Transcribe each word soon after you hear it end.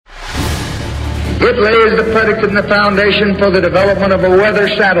It lays the predicate and the foundation for the development of a weather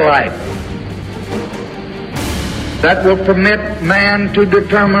satellite that will permit man to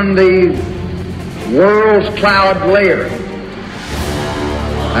determine the world's cloud layer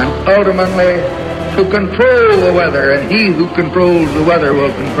and ultimately to control the weather, and he who controls the weather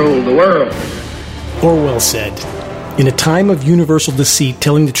will control the world. Orwell said, "In a time of universal deceit,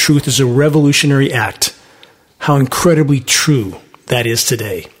 telling the truth is a revolutionary act." How incredibly true that is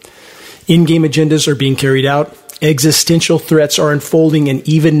today. In-game agendas are being carried out, existential threats are unfolding, and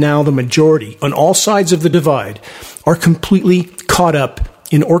even now the majority, on all sides of the divide, are completely caught up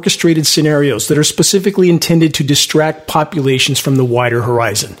in orchestrated scenarios that are specifically intended to distract populations from the wider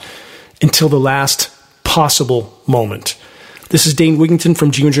horizon until the last possible moment. This is Dane Wigington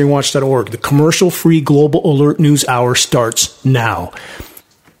from geoengineeringwatch.org. The commercial-free Global Alert News Hour starts now.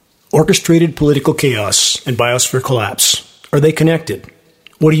 Orchestrated political chaos and biosphere collapse. Are they connected?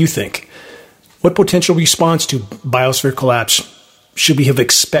 What do you think? What potential response to biosphere collapse should we have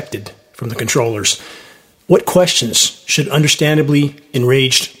expected from the controllers? What questions should understandably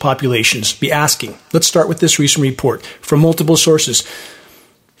enraged populations be asking? Let's start with this recent report from multiple sources.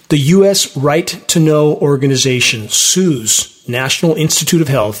 The U.S. Right to Know organization sues National Institute of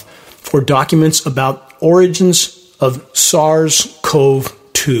Health for documents about origins of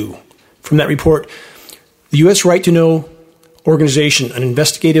SARS-CoV-2. From that report, the U.S. Right to Know organization, an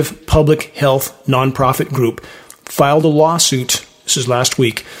investigative public health nonprofit group, filed a lawsuit, this is last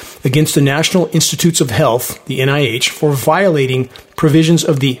week, against the National Institutes of Health, the NIH, for violating provisions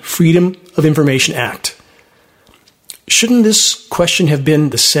of the Freedom of Information Act. Shouldn't this question have been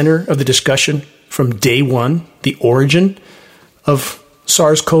the center of the discussion from day one, the origin of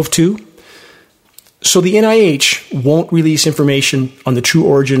SARS-CoV-2? So the NIH won't release information on the true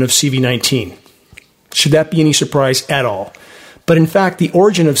origin of CV-19. Should that be any surprise at all? But in fact, the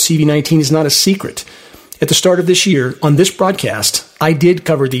origin of CV-19 is not a secret. At the start of this year, on this broadcast, I did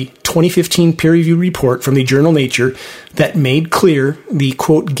cover the 2015 peer-reviewed report from the journal Nature that made clear the,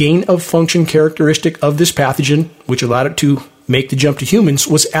 quote, gain-of-function characteristic of this pathogen, which allowed it to make the jump to humans,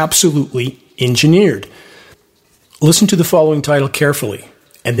 was absolutely engineered. Listen to the following title carefully,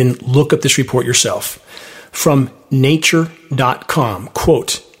 and then look up this report yourself. From Nature.com,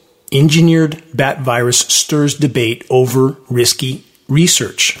 quote, "Engineered bat virus stirs debate over risky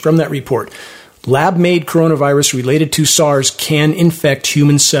research." From that report, "Lab-made coronavirus related to SARS can infect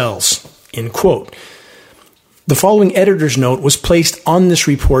human cells," end quote. The following editor's note was placed on this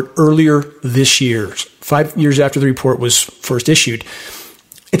report earlier this year, 5 years after the report was first issued.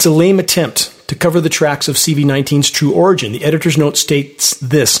 It's a lame attempt to cover the tracks of CV-19's true origin. The editor's note states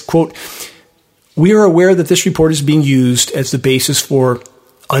this, quote, "We are aware that this report is being used as the basis for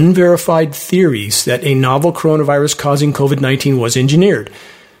unverified theories that a novel coronavirus causing COVID-19 was engineered."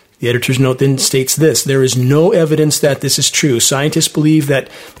 The editor's note then states this, "There is no evidence that this is true. Scientists believe that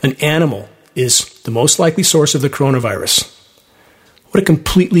an animal is the most likely source of the coronavirus." What a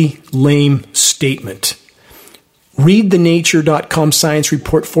completely lame statement. Read the Nature.com science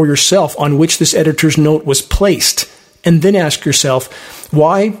report for yourself on which this editor's note was placed, and then ask yourself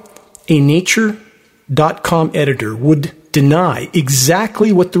why a Nature.com editor would deny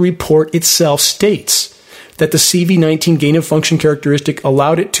exactly what the report itself states, that the CV-19 gain-of-function characteristic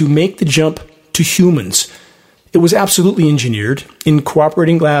allowed it to make the jump to humans. It was absolutely engineered in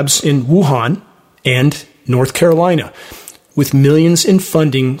cooperating labs in Wuhan and North Carolina, with millions in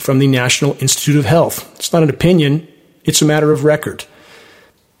funding from the National Institute of Health. It's not an opinion, it's a matter of record.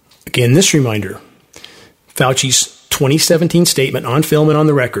 Again, this reminder, Fauci's 2017 statement on film and on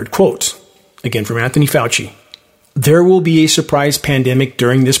the record, quote, again from Anthony Fauci, "There will be a surprise pandemic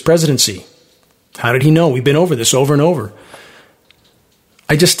during this presidency." How did he know? We've been over this over and over.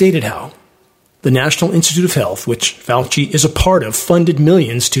 I just stated how the National Institute of Health, which Fauci is a part of, funded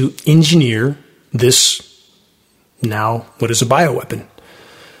millions to engineer this, now what is a bioweapon.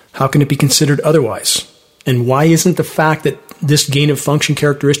 How can it be considered otherwise? And why isn't the fact that this gain-of-function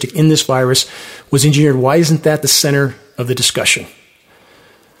characteristic in this virus was engineered, why isn't that the center of the discussion?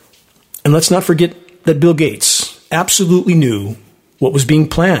 And let's not forget that Bill Gates absolutely knew what was being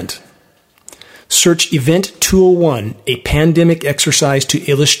planned. Search Event 201, a pandemic exercise to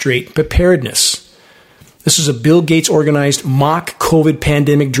illustrate preparedness. This is a Bill Gates organized mock COVID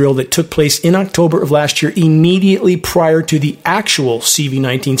pandemic drill that took place in October of last year, immediately prior to the actual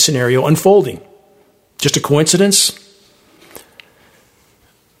CV-19 scenario unfolding. Just a coincidence?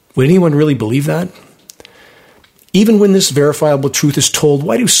 Would anyone really believe that? Even when this verifiable truth is told,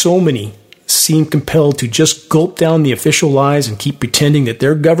 why do so many seem compelled to just gulp down the official lies and keep pretending that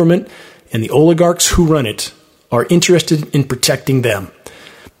their government and the oligarchs who run it are interested in protecting them?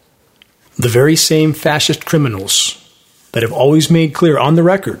 The very same fascist criminals that have always made clear on the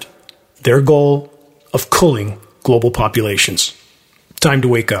record their goal of culling global populations. Time to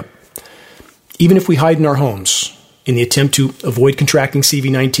wake up. Even if we hide in our homes in the attempt to avoid contracting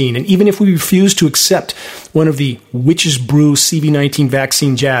CV-19, and even if we refuse to accept one of the witch's brew CV-19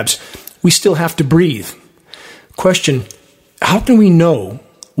 vaccine jabs, we still have to breathe. Question, how can we know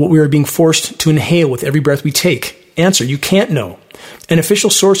what we are being forced to inhale with every breath we take? Answer, you can't know. And official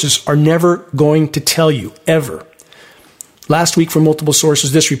sources are never going to tell you, ever. Last week, from multiple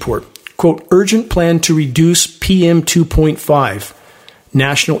sources, this report, quote, urgent plan to reduce PM 2.5,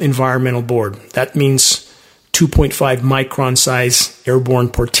 National Environmental Board. That means 2.5 micron size airborne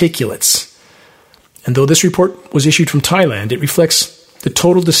particulates. And though this report was issued from Thailand, it reflects the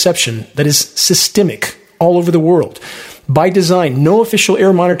total deception that is systemic all over the world. By design, no official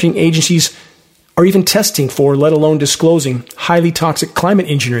air monitoring agencies are even testing for, let alone disclosing, highly toxic climate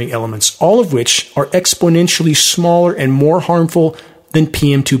engineering elements, all of which are exponentially smaller and more harmful than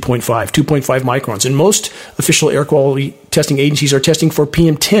PM 2.5 microns. And most official air quality testing agencies are testing for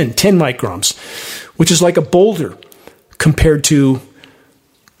PM 10 microns, which is like a boulder compared to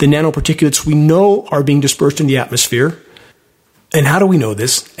the nanoparticulates we know are being dispersed in the atmosphere. And how do we know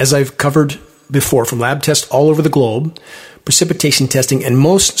this? As I've covered before, from lab tests all over the globe, precipitation testing, and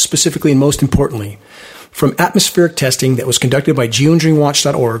most specifically and most importantly, from atmospheric testing that was conducted by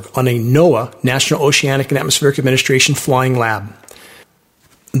geoengineeringwatch.org on a NOAA, National Oceanic and Atmospheric Administration flying lab,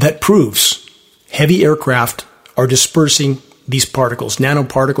 that proves heavy aircraft are dispersing these particles,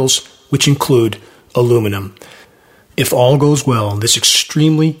 nanoparticles, which include aluminum. If all goes well, this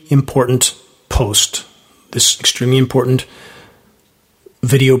extremely important post, this extremely important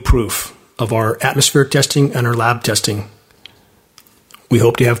video proof of our atmospheric testing and our lab testing, we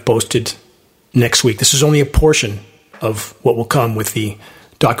hope to have posted next week. This is only a portion of what will come with the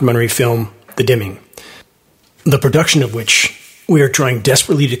documentary film, The Dimming, the production of which we are trying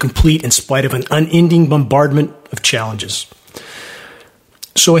desperately to complete in spite of an unending bombardment of challenges.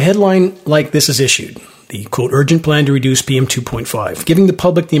 So a headline like this is issued, the, quote, urgent plan to reduce PM 2.5, giving the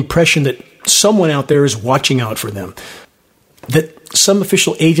public the impression that someone out there is watching out for them, that some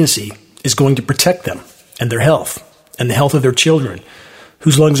official agency is going to protect them and their health and the health of their children,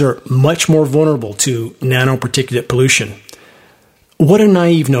 whose lungs are much more vulnerable to nanoparticulate pollution. What a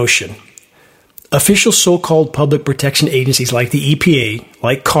naive notion. Official so-called public protection agencies like the EPA,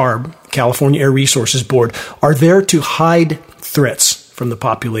 like CARB, California Air Resources Board, are there to hide threats from the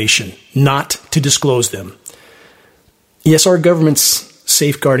population, not to disclose them. Yes, our government's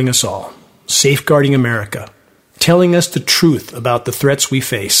safeguarding us all, safeguarding America, telling us the truth about the threats we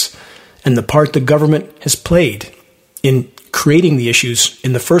face and the part the government has played in creating the issues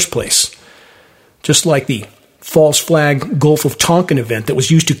in the first place. Just like the false flag Gulf of Tonkin event that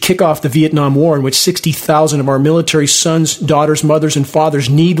was used to kick off the Vietnam War, in which 60,000 of our military sons, daughters, mothers, and fathers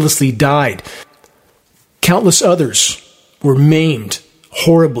needlessly died. Countless others were maimed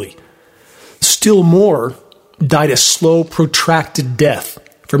horribly. Still more died a slow, protracted death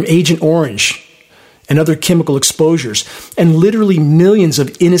from Agent Orange and other chemical exposures, and literally millions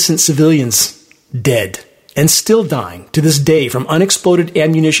of innocent civilians dead and still dying to this day from unexploded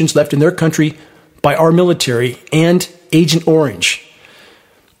ammunitions left in their country by our military and Agent Orange.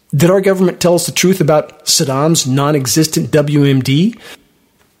 Did our government tell us the truth about Saddam's non-existent WMD?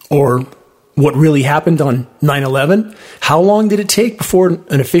 Or what really happened on 9/11? How long did it take before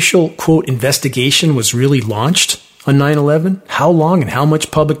an official, quote, investigation was really launched on 9/11? How long and how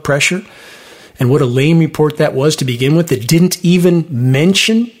much public pressure? And what a lame report that was to begin with, that didn't even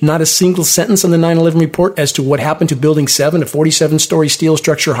mention, not a single sentence on the 9/11 report as to what happened to Building 7, a 47-story steel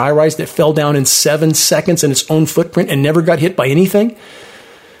structure high-rise that fell down in 7 seconds in its own footprint and never got hit by anything.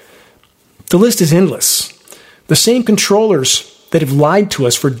 The list is endless. The same controllers that have lied to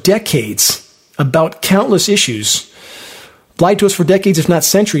us for decades about countless issues, lied to us for decades, if not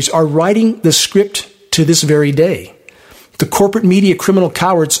centuries, are writing the script to this very day. The corporate media criminal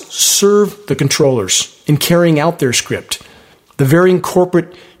cowards serve the controllers in carrying out their script. The varying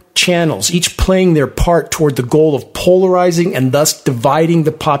corporate channels, each playing their part toward the goal of polarizing and thus dividing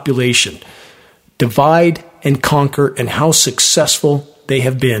the population. Divide and conquer, and how successful they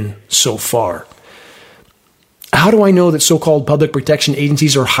have been so far. How do I know that so-called public protection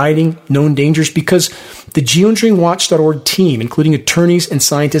agencies are hiding known dangers? Because the geoengineeringwatch.org team, including attorneys and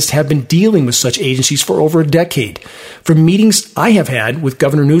scientists, have been dealing with such agencies for over a decade. From meetings I have had with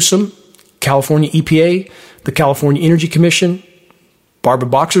Governor Newsom, California EPA, the California Energy Commission, Barbara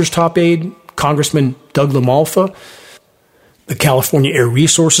Boxer's top aide, Congressman Doug LaMalfa, the California Air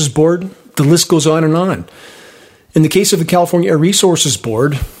Resources Board, the list goes on and on. In the case of the California Air Resources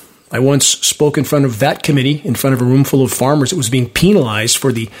Board, I once spoke in front of that committee, in front of a room full of farmers that was being penalized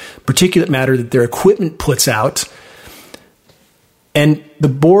for the particulate matter that their equipment puts out. And the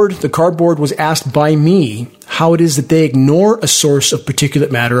CARB board was asked by me how it is that they ignore a source of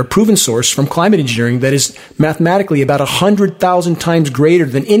particulate matter, a proven source from climate engineering that is mathematically about 100,000 times greater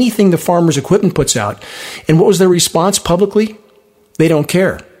than anything the farmer's equipment puts out. And what was their response publicly? They don't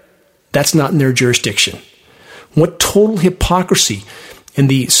care. That's not in their jurisdiction. What total hypocrisy in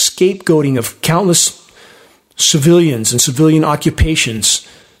the scapegoating of countless civilians and civilian occupations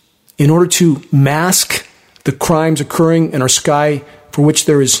in order to mask the crimes occurring in our sky for which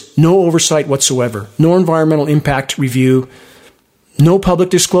there is no oversight whatsoever, no environmental impact review, no public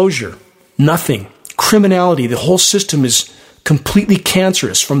disclosure, nothing. Criminality, the whole system is completely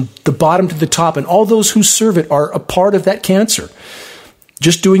cancerous from the bottom to the top, and all those who serve it are a part of that cancer.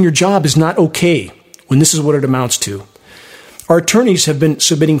 Just doing your job is not okay when this is what it amounts to. Our attorneys have been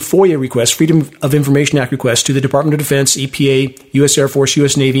submitting FOIA requests, Freedom of Information Act requests, to the Department of Defense, EPA, U.S. Air Force,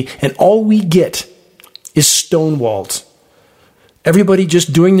 U.S. Navy, and all we get is stonewalled. Everybody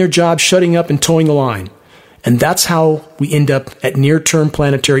just doing their job, shutting up and towing the line. And that's how we end up at near-term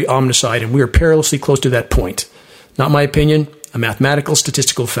planetary omnicide, and we are perilously close to that point. Not my opinion, a mathematical,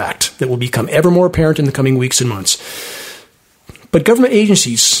 statistical fact that will become ever more apparent in the coming weeks and months. But government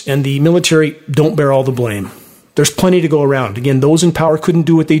agencies and the military don't bear all the blame. There's plenty to go around. Again, those in power couldn't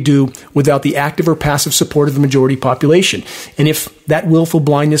do what they do without the active or passive support of the majority population. And if that willful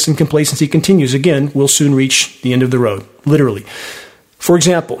blindness and complacency continues, again, we'll soon reach the end of the road, literally. For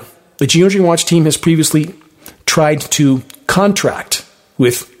example, the Geoengineering Watch team has previously tried to contract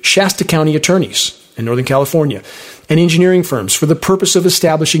with Shasta County attorneys in Northern California and engineering firms for the purpose of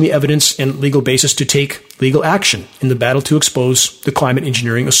establishing the evidence and legal basis to take legal action in the battle to expose the climate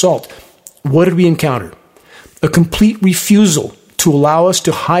engineering assault. What did we encounter? A complete refusal to allow us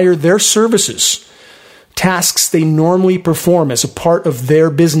to hire their services, tasks they normally perform as a part of their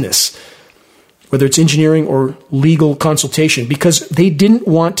business, whether it's engineering or legal consultation, because they didn't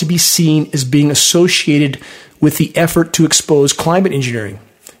want to be seen as being associated with the effort to expose climate engineering,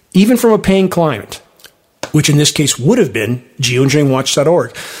 even from a paying client, which in this case would have been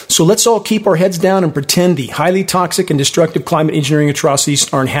geoengineeringwatch.org. So let's all keep our heads down and pretend the highly toxic and destructive climate engineering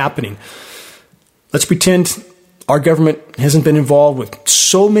atrocities aren't happening. Let's pretend our government hasn't been involved with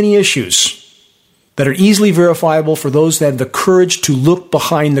so many issues that are easily verifiable for those that have the courage to look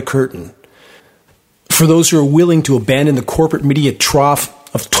behind the curtain, for those who are willing to abandon the corporate media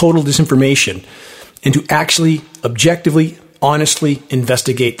trough of total disinformation and to actually, objectively, honestly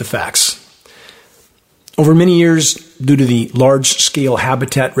investigate the facts. Over many years, due to the large-scale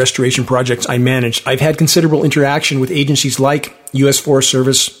habitat restoration projects I manage, I've had considerable interaction with agencies like U.S. Forest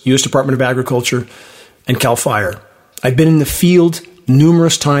Service, U.S. Department of Agriculture, and CAL FIRE. I've been in the field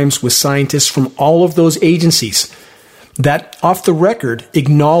numerous times with scientists from all of those agencies that, off the record,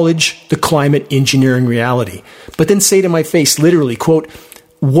 acknowledge the climate engineering reality, but then say to my face, literally, quote,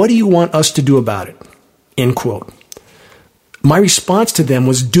 "What do you want us to do about it?" End quote. My response to them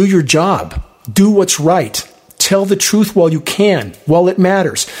was, do your job. Do what's right. Tell the truth while you can, while it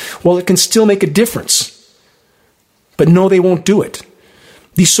matters, while it can still make a difference. But no, they won't do it.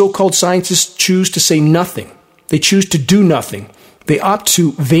 These so-called scientists choose to say nothing. They choose to do nothing. They opt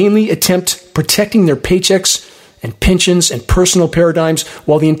to vainly attempt protecting their paychecks and pensions and personal paradigms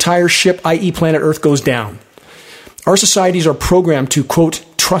while the entire ship, i.e. planet Earth, goes down. Our societies are programmed to, quote,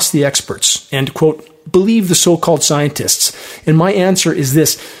 trust the experts and, quote, believe the so-called scientists. And my answer is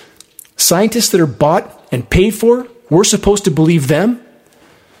this: scientists that are bought and paid for, we're supposed to believe them?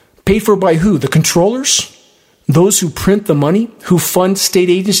 Paid for by who? The controllers? Those who print the money? Who fund state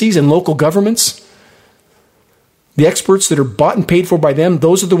agencies and local governments? The experts that are bought and paid for by them,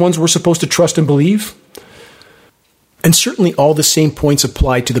 those are the ones we're supposed to trust and believe? And certainly all the same points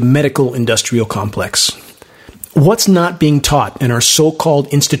apply to the medical industrial complex. What's not being taught in our so-called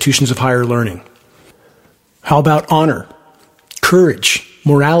institutions of higher learning? How about honor, courage,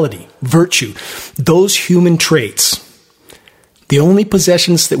 morality, virtue, those human traits, the only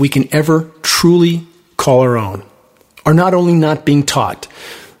possessions that we can ever truly call our own, are not only not being taught,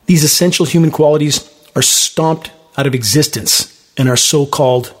 these essential human qualities are stomped out of existence in our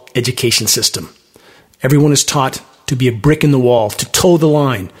so-called education system. Everyone is taught to be a brick in the wall, to toe the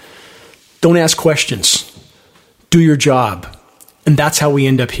line. Don't ask questions. Do your job. And that's how we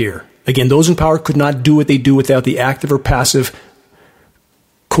end up here. Again, those in power could not do what they do without the active or passive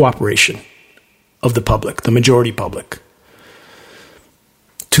cooperation of the public, the majority public.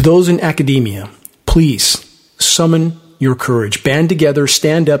 To those in academia, please summon your courage. Band together,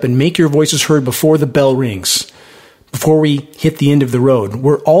 stand up, and make your voices heard before the bell rings. before we hit the end of the road.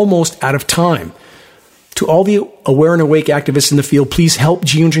 We're almost out of time. To all the aware and awake activists in the field, please help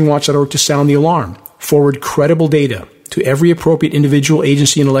geoengineeringwatch.org to sound the alarm. Forward credible data to every appropriate individual,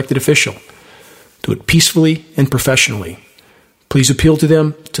 agency, and elected official. Do it peacefully and professionally. Please appeal to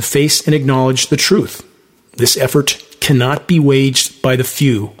them to face and acknowledge the truth. This effort cannot be waged by the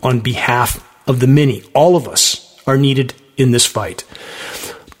few on behalf of the many. All of us are needed in this fight.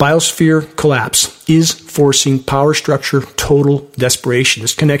 Biosphere collapse is forcing power structure total desperation.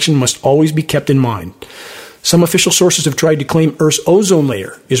 This connection must always be kept in mind. Some official sources have tried to claim Earth's ozone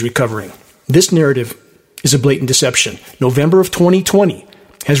layer is recovering. This narrative is a blatant deception. November of 2020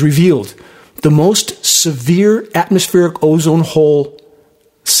 has revealed the most severe atmospheric ozone hole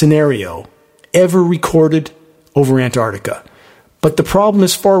scenario ever recorded over Antarctica. But the problem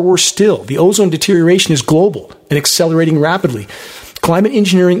is far worse still. The ozone deterioration is global and accelerating rapidly. Climate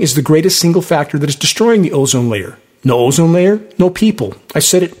engineering is the greatest single factor that is destroying the ozone layer. No ozone layer, no people. I've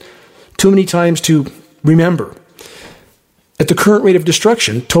said it too many times to remember. At the current rate of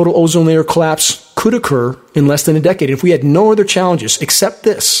destruction, total ozone layer collapse could occur in less than a decade if we had no other challenges except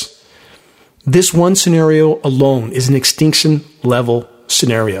this. This one scenario alone is an extinction-level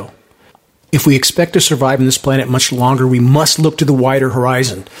scenario. If we expect to survive on this planet much longer, we must look to the wider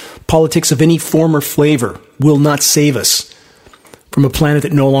horizon. Politics of any form or flavor will not save us from a planet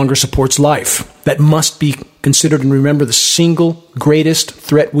that no longer supports life. That must be considered, and remember, the single greatest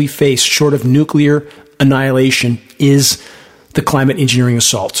threat we face, short of nuclear annihilation, is the climate engineering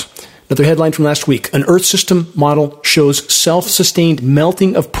assault. Another headline from last week. An Earth system model shows self-sustained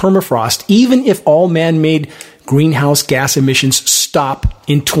melting of permafrost, even if all man-made greenhouse gas emissions stop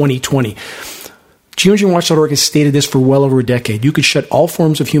in 2020. Geoengineeringwatch.org has stated this for well over a decade. You could shut all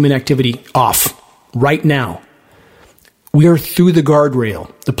forms of human activity off right now. We are through the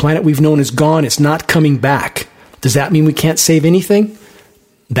guardrail. The planet we've known is gone. It's not coming back. Does that mean we can't save anything?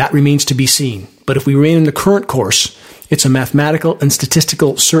 That remains to be seen. But if we remain in the current course, it's a mathematical and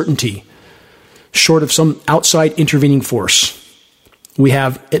statistical certainty. Short of some outside intervening force, we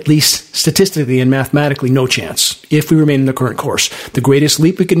have, at least statistically and mathematically, no chance if we remain in the current course. The greatest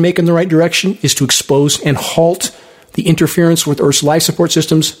leap we can make in the right direction is to expose and halt the interference with Earth's life support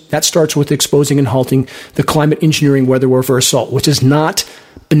systems. That starts with exposing and halting the climate engineering weather warfare assault, which is not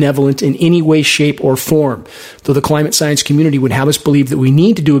benevolent in any way, shape, or form. Though the climate science community would have us believe that we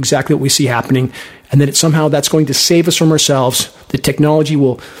need to do exactly what we see happening, and that somehow that's going to save us from ourselves. The technology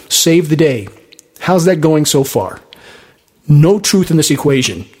will save the day. How's that going so far? No truth in this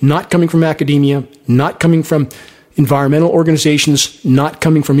equation. Not coming from academia, not coming from environmental organizations, not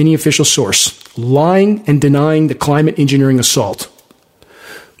coming from any official source. Lying and denying the climate engineering assault.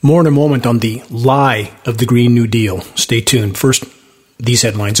 More in a moment on the lie of the Green New Deal. Stay tuned. First, these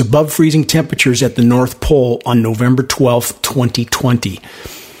headlines. Above freezing temperatures at the North Pole on November 12th, 2020.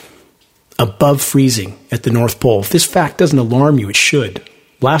 Above freezing at the North Pole. If this fact doesn't alarm you, it should.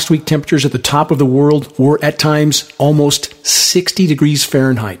 Last week, temperatures at the top of the world were at times almost 60 degrees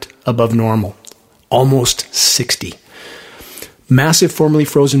Fahrenheit above normal. Almost 60. Massive formerly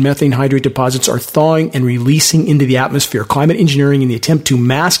frozen methane hydrate deposits are thawing and releasing into the atmosphere. Climate engineering in the attempt to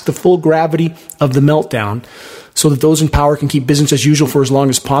mask the full gravity of the meltdown so that those in power can keep business as usual for as long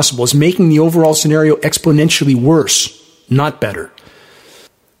as possible is making the overall scenario exponentially worse, not better.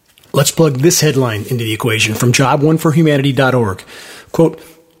 Let's plug this headline into the equation from job1forhumanity.org. Quote,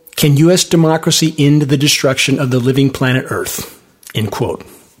 can U.S. democracy end the destruction of the living planet Earth? End quote.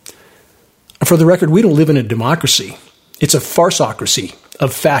 For the record, we don't live in a democracy. It's a farceocracy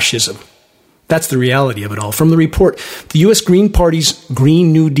of fascism. That's the reality of it all. From the report, the U.S. Green Party's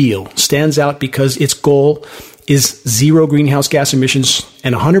Green New Deal stands out because its goal is zero greenhouse gas emissions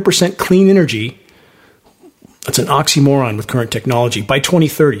and 100% clean energy. That's an oxymoron with current technology. By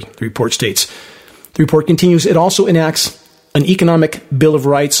 2030, the report states. The report continues, it also enacts an economic bill of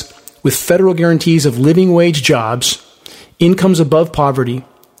rights with federal guarantees of living wage jobs, incomes above poverty,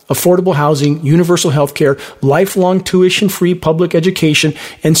 affordable housing, universal health care, lifelong tuition-free public education,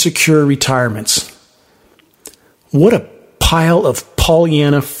 and secure retirements. What a pile of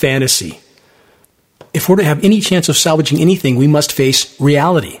Pollyanna fantasy. If we're to have any chance of salvaging anything, we must face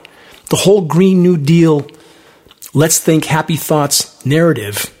reality. The whole Green New Deal, let's think happy thoughts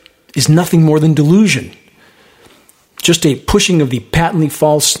narrative is nothing more than delusion. Just a pushing of the patently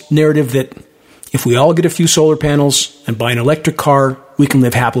false narrative that if we all get a few solar panels and buy an electric car, we can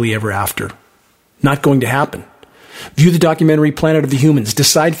live happily ever after. Not going to happen. View the documentary Planet of the Humans.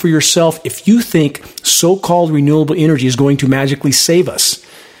 Decide for yourself if you think so-called renewable energy is going to magically save us.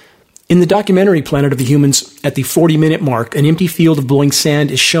 In the documentary Planet of the Humans, at the 40-minute mark, an empty field of blowing sand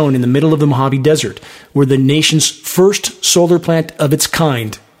is shown in the middle of the Mojave Desert, where the nation's first solar plant of its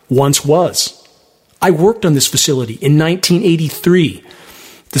kind once was. I worked on this facility in 1983,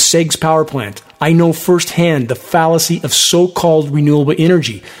 the SEGS power plant. I know firsthand the fallacy of so-called renewable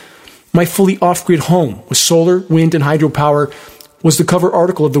energy. My fully off-grid home with solar, wind, and hydropower was the cover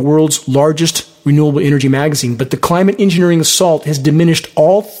article of the world's largest renewable energy magazine, but the climate engineering assault has diminished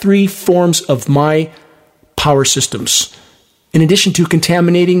all three forms of my power systems, in addition to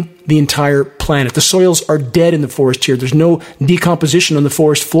contaminating the entire planet. The soils are dead in the forest here. There's no decomposition on the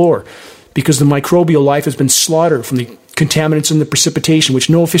forest floor because the microbial life has been slaughtered from the contaminants in the precipitation, which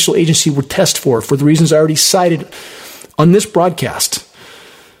no official agency would test for the reasons I already cited on this broadcast.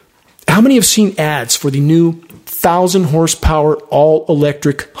 How many have seen ads for the new 1,000 horsepower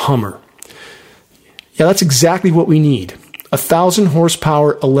all-electric Hummer? Yeah, that's exactly what we need. 1,000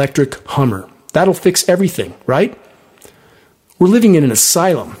 horsepower electric Hummer. That'll fix everything, right? We're living in an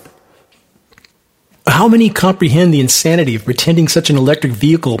asylum. How many comprehend the insanity of pretending such an electric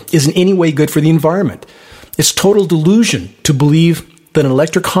vehicle is in any way good for the environment? It's total delusion to believe that an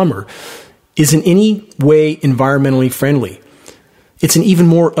electric Hummer is in any way environmentally friendly. It's an even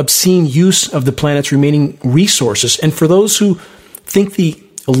more obscene use of the planet's remaining resources. And for those who think the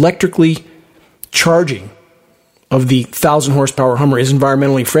electrically charging of the 1,000 horsepower Hummer is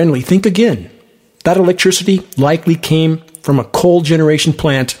environmentally friendly, think again. That electricity likely came from a coal generation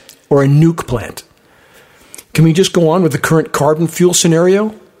plant or a nuke plant. Can we just go on with the current carbon fuel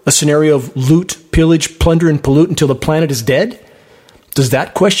scenario? A scenario of loot, pillage, plunder, and pollute until the planet is dead? Does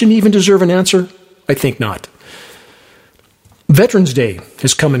that question even deserve an answer? I think not. Veterans Day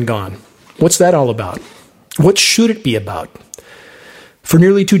has come and gone. What's that all about? What should it be about? For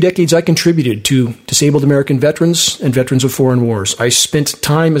nearly 2 decades, I contributed to disabled American veterans and veterans of foreign wars. I spent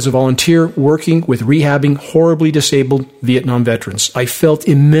time as a volunteer working with rehabbing horribly disabled Vietnam veterans. I felt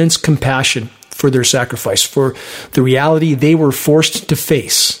immense compassion for their sacrifice, for the reality they were forced to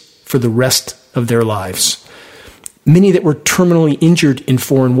face for the rest of their lives. Many that were terminally injured in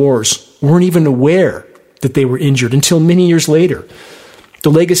foreign wars weren't even aware that they were injured until many years later.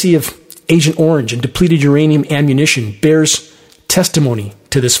 The legacy of Agent Orange and depleted uranium ammunition bears testimony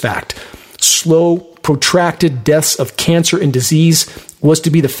to this fact. Slow, protracted deaths of cancer and disease was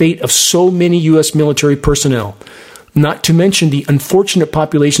to be the fate of so many U.S. military personnel, not to mention the unfortunate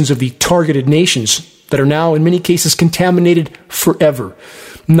populations of the targeted nations that are now in many cases contaminated forever.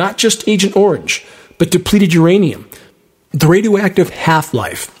 Not just Agent Orange, but depleted uranium. The radioactive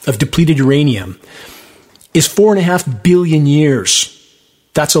half-life of depleted uranium is 4.5 billion years.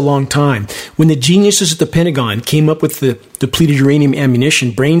 That's a long time. When the geniuses at the Pentagon came up with the depleted uranium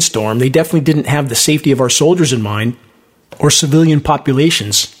ammunition brainstorm, they definitely didn't have the safety of our soldiers in mind, or civilian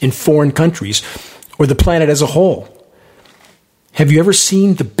populations in foreign countries, or the planet as a whole. Have you ever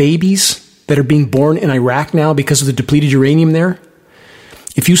seen the babies that are being born in Iraq now because of the depleted uranium there?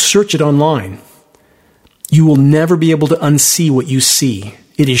 If you search it online, you will never be able to unsee what you see.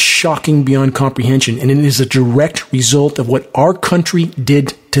 It is shocking beyond comprehension, and it is a direct result of what our country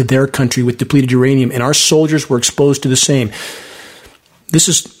did to their country with depleted uranium, and our soldiers were exposed to the same. This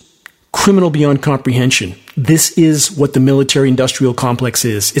is criminal beyond comprehension. This is what the military-industrial complex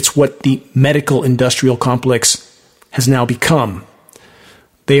is. It's what the medical-industrial complex has now become.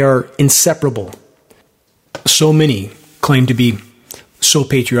 They are inseparable. So many claim to be so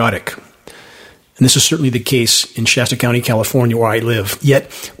patriotic. And this is certainly the case in Shasta County, California, where I live.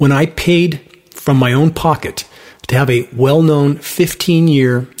 Yet, when I paid from my own pocket to have a well-known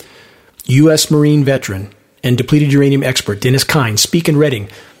 15-year U.S. Marine veteran and depleted uranium expert, Dennis Kine, speak in Reading,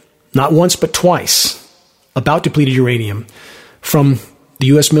 not once but twice, about depleted uranium from the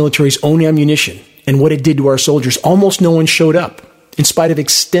U.S. military's own ammunition and what it did to our soldiers, almost no one showed up, in spite of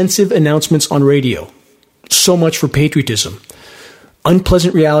extensive announcements on radio. So much for patriotism.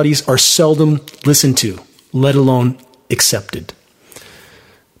 Unpleasant realities are seldom listened to, let alone accepted.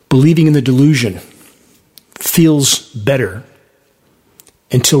 Believing in the delusion feels better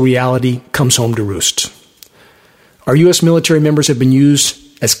until reality comes home to roost. Our U.S. military members have been used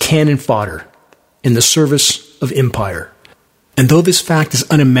as cannon fodder in the service of empire. And though this fact is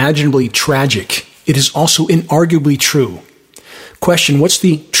unimaginably tragic, it is also inarguably true. Question, what's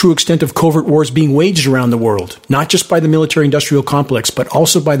the true extent of covert wars being waged around the world? Not just by the military-industrial complex, but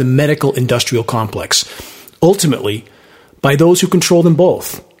also by the medical-industrial complex. Ultimately, by those who control them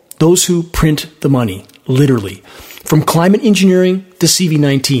both. Those who print the money, literally. From climate engineering to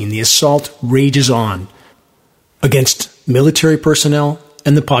CV-19, the assault rages on against military personnel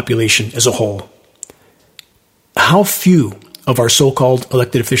and the population as a whole. How few of our so-called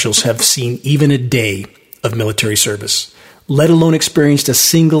elected officials have seen even a day of military service, let alone experienced a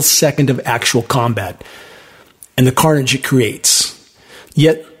single second of actual combat and the carnage it creates.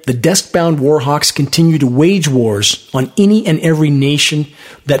 Yet, the desk-bound warhawks continue to wage wars on any and every nation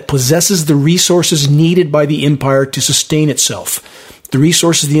that possesses the resources needed by the empire to sustain itself, the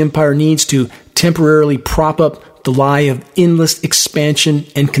resources the empire needs to temporarily prop up the lie of endless expansion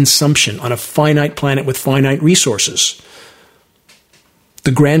and consumption on a finite planet with finite resources.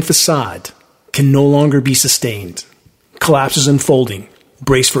 The grand facade can no longer be sustained. Collapse is unfolding.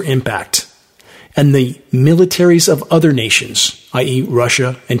 Brace for impact. And the militaries of other nations, i.e.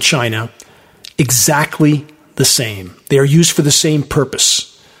 Russia and China, exactly the same. They are used for the same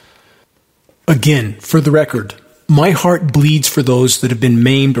purpose. Again, for the record, my heart bleeds for those that have been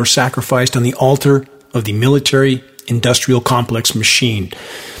maimed or sacrificed on the altar of the military-industrial complex machine.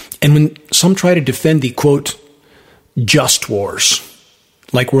 And when some try to defend the, quote, just wars,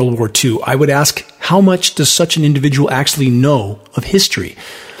 like World War II, I would ask, how much does such an individual actually know of history?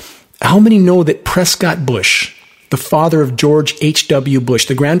 How many know that Prescott Bush, the father of George H.W. Bush,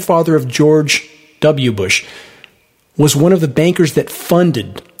 the grandfather of George W. Bush, was one of the bankers that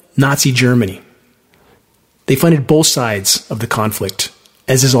funded Nazi Germany? They funded both sides of the conflict,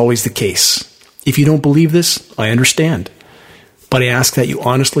 as is always the case. If you don't believe this, I understand. But I ask that you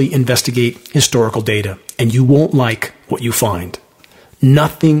honestly investigate historical data, and you won't like what you find.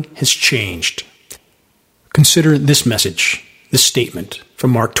 Nothing has changed. Consider this message, this statement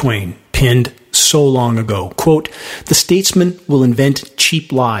from Mark Twain, penned so long ago. Quote, "The statesman will invent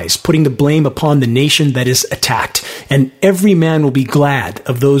cheap lies, putting the blame upon the nation that is attacked, and every man will be glad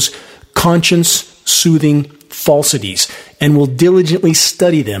of those conscience-soothing falsities, and will diligently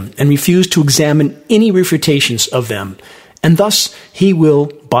study them and refuse to examine any refutations of them. And thus he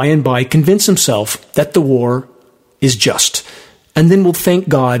will, by and by, convince himself that the war is just, and then will thank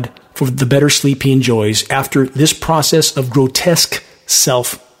God for the better sleep he enjoys after this process of grotesque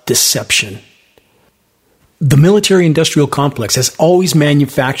self-deception." The military-industrial complex has always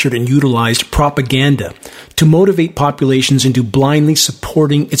manufactured and utilized propaganda to motivate populations into blindly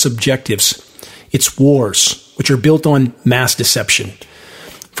supporting its objectives, its wars, which are built on mass deception.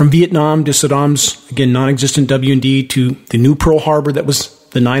 From Vietnam to Saddam's, again, non-existent W&D to the new Pearl Harbor that was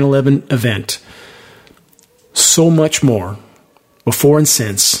the 9/11 event. So much more, before and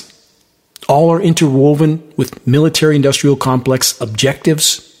since, all are interwoven with military-industrial complex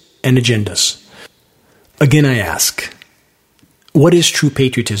objectives and agendas. Again, I ask, what is true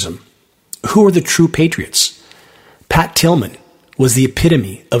patriotism? Who are the true patriots? Pat Tillman was the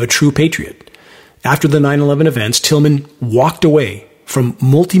epitome of a true patriot. After the 9/11 events, Tillman walked away from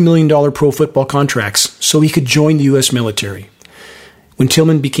multi-million-dollar pro football contracts so he could join the U.S. military. When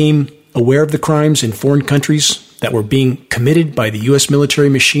Tillman became aware of the crimes in foreign countries that were being committed by the U.S. military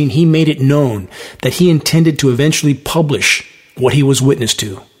machine, he made it known that he intended to eventually publish what he was witness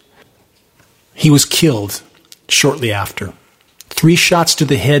to. He was killed shortly after. 3 shots to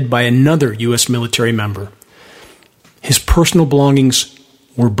the head by another U.S. military member. His personal belongings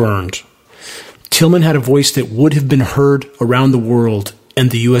were burned. Tillman had a voice that would have been heard around the world, and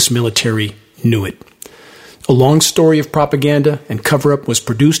the U.S. military knew it. A long story of propaganda and cover-up was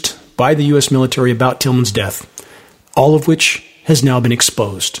produced by the U.S. military about Tillman's death, all of which has now been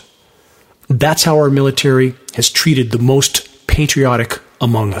exposed. That's how our military has treated the most patriotic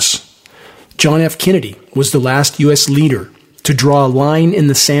among us. John F. Kennedy was the last U.S. leader to draw a line in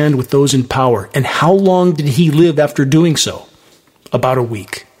the sand with those in power. And how long did he live after doing so? About a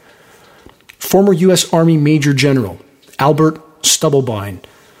week. Former U.S. Army Major General Albert Stubblebine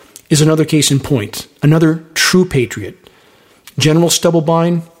is another case in point, another true patriot. General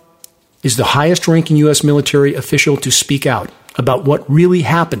Stubblebine is the highest-ranking U.S. military official to speak out about what really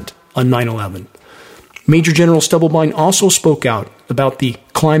happened on 9/11. Major General Stubblebine also spoke out about the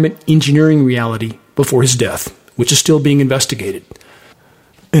climate engineering reality before his death, which is still being investigated.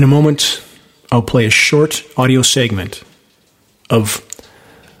 In a moment, I'll play a short audio segment of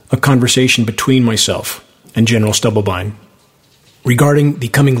a conversation between myself and General Stubblebine regarding the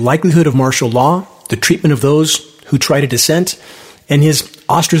coming likelihood of martial law, the treatment of those who try to dissent, and his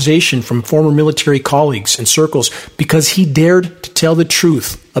ostracization from former military colleagues and circles because he dared to tell the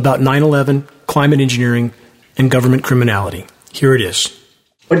truth about 9/11, climate engineering, and government criminality. Here it is.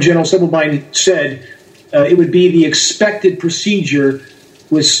 What General Stubblebine said, it would be the expected procedure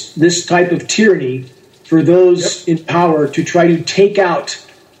with this type of tyranny for those in power to try to take out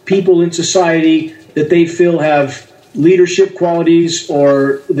people in society that they feel have leadership qualities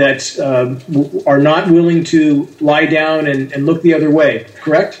or that are not willing to lie down and look the other way,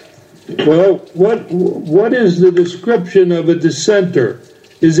 correct? Well, what is the description of a dissenter?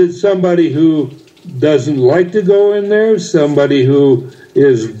 Is it somebody who doesn't like to go in there, somebody who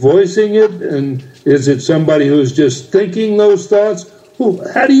is voicing it, and is it somebody who's just thinking those thoughts?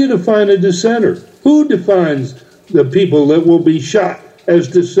 How do you define a dissenter? Who defines the people that will be shot as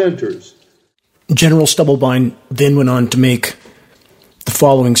dissenters? General Stubblebine then went on to make the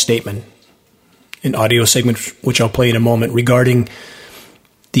following statement, an audio segment which I'll play in a moment, regarding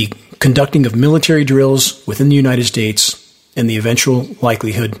the conducting of military drills within the United States and the eventual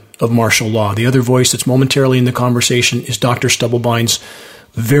likelihood of martial law. The other voice that's momentarily in the conversation is Dr. Stubblebine's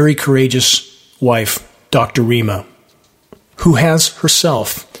very courageous wife, Dr. Rima, who has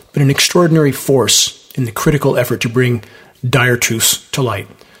herself been an extraordinary force in the critical effort to bring dire truths to light.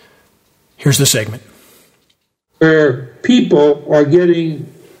 Here's the segment. Where people are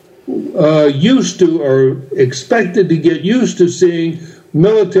getting used to or expected to get used to seeing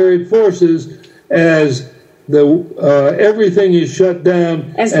military forces as everything is shut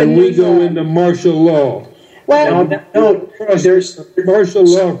down and we go into martial law. Well, there's martial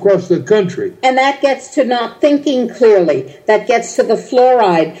law across the country. And that gets to not thinking clearly. That gets to the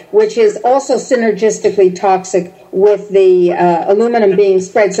fluoride, which is also synergistically toxic with the aluminum being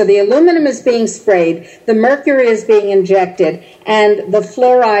sprayed. So the aluminum is being sprayed, the mercury is being injected, and the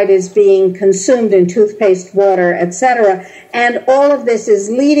fluoride is being consumed in toothpaste, water, etc. And all of this is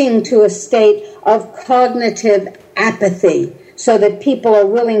leading to a state of cognitive apathy, so that people are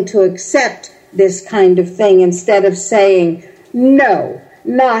willing to accept this kind of thing instead of saying, no,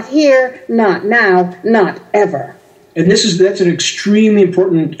 not here, not now, not ever. And that's an extremely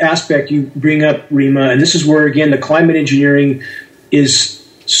important aspect you bring up, Rima, and this is where, again, the climate engineering is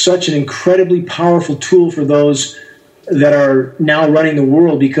such an incredibly powerful tool for those that are now running the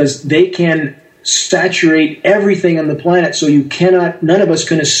world, because they can saturate everything on the planet, so none of us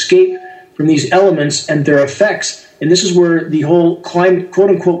can escape from these elements and their effects. And this is where the whole climate,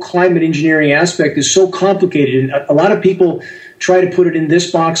 quote-unquote, climate engineering aspect is so complicated. And a lot of people try to put it in this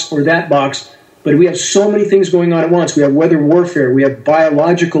box or that box, but we have so many things going on at once. We have weather warfare. We have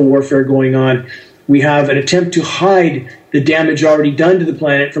biological warfare going on. We have an attempt to hide the damage already done to the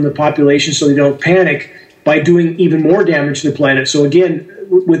planet from the population so they don't panic by doing even more damage to the planet. So again,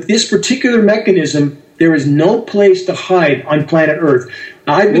 with this particular mechanism, there is no place to hide on planet Earth.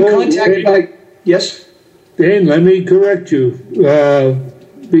 I've been contacted by... Yes? Dan, let me correct you,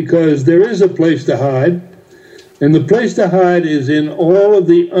 because there is a place to hide, and the place to hide is in all of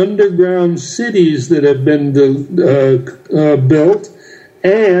the underground cities that have been built,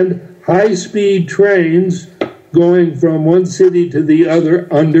 and high-speed trains going from one city to the other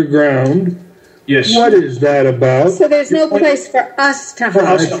underground. Yes. What is that about? So there's no place for us to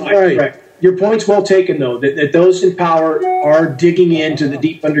hide. Right. Your point's well taken, though, that those in power are digging into the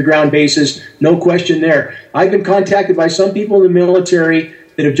deep underground bases. No question there. I've been contacted by some people in the military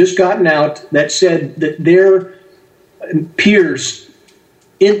that have just gotten out that said that their peers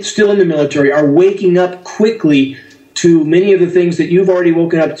still in the military are waking up quickly to many of the things that you've already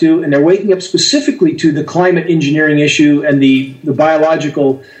woken up to, and they're waking up specifically to the climate engineering issue and the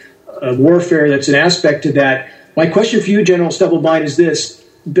biological warfare that's an aspect to that. My question for you, General Stubblebine, is this.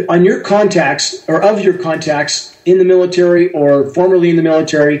 On your contacts, or of your contacts in the military or formerly in the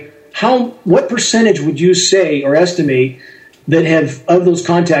military, what percentage would you say or estimate that have, of those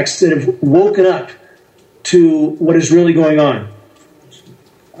contacts, that have woken up to what is really going on?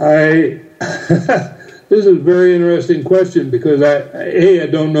 This is a very interesting question, because I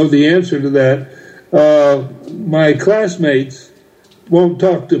don't know the answer to that. My classmates won't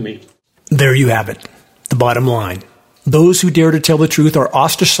talk to me. There you have it, the bottom line. Those who dare to tell the truth are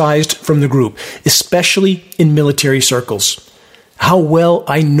ostracized from the group, especially in military circles. How well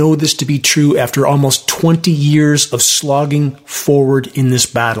I know this to be true after almost 20 years of slogging forward in this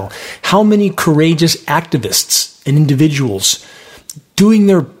battle. How many courageous activists and individuals doing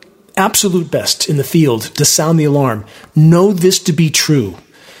their absolute best in the field to sound the alarm know this to be true.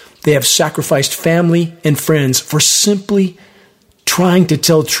 They have sacrificed family and friends for simply trying to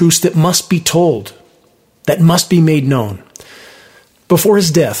tell truths that must be told, that must be made known. Before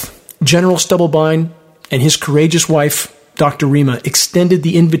his death, General Stubblebine and his courageous wife, Dr. Rima, extended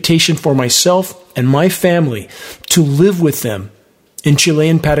the invitation for myself and my family to live with them in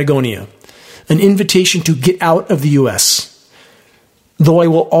Chilean Patagonia, an invitation to get out of the U.S. Though I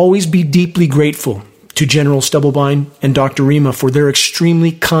will always be deeply grateful to General Stubblebine and Dr. Rima for their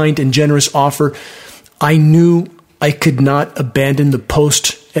extremely kind and generous offer, I knew I could not abandon the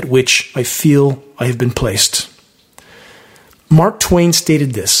post at which I feel I have been placed. Mark Twain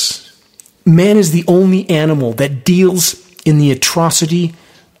stated this: man is the only animal that deals in the atrocity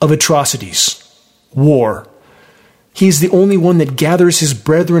of atrocities, war. He is the only one that gathers his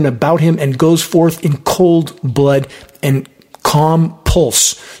brethren about him and goes forth in cold blood and calm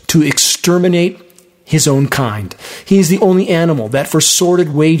pulse to exterminate his own kind. He is the only animal that for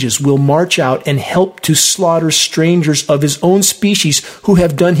sordid wages will march out and help to slaughter strangers of his own species who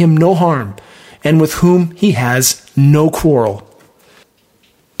have done him no harm and with whom he has no quarrel.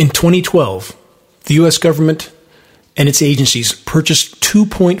 In 2012, the U.S. government and its agencies purchased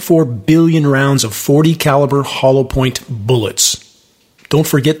 2.4 billion rounds of .40 caliber hollow point bullets. Don't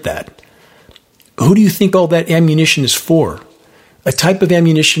forget that. Who do you think all that ammunition is for? A type of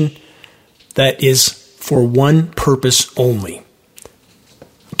ammunition that is for one purpose only.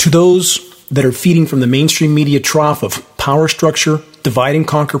 To those that are feeding from the mainstream media trough of power structure, divide and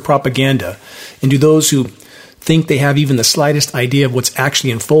conquer propaganda, and to those who think they have even the slightest idea of what's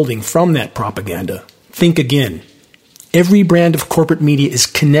actually unfolding from that propaganda, think again. Every brand of corporate media is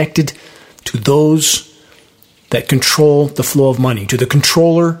connected to those that control the flow of money, to the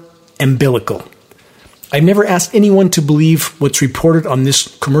controller umbilical. I've never asked anyone to believe what's reported on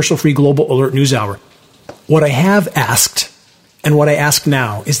this commercial-free Global Alert News Hour. What I have asked, and what I ask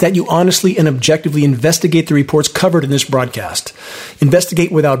now, is that you honestly and objectively investigate the reports covered in this broadcast.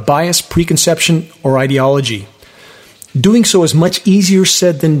 Investigate without bias, preconception, or ideology. Doing so is much easier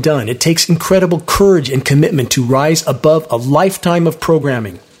said than done. It takes incredible courage and commitment to rise above a lifetime of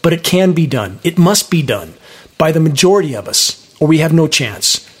programming. But it can be done. It must be done by the majority of us, or we have no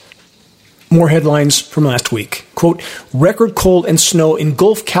chance. More headlines from last week. Quote, record cold and snow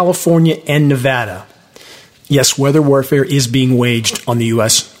engulf California and Nevada. Yes, weather warfare is being waged on the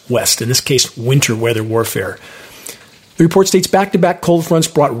U.S. West. In this case, winter weather warfare. The report states back-to-back cold fronts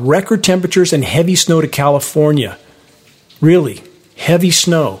brought record temperatures and heavy snow to California. Really, heavy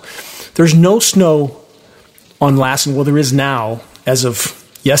snow. There's no snow on Lassen. Well, there is now, as of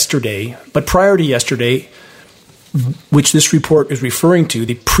yesterday. But prior to yesterday, which this report is referring to,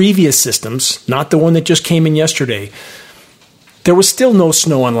 the previous systems, not the one that just came in yesterday, there was still no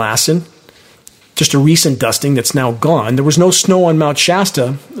snow on Lassen. Just a recent dusting that's now gone. There was no snow on Mount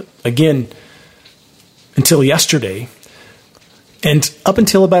Shasta, again, until yesterday. And up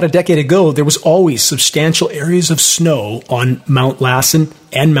until about a decade ago, there was always substantial areas of snow on Mount Lassen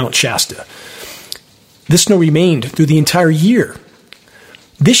and Mount Shasta. This snow remained through the entire year.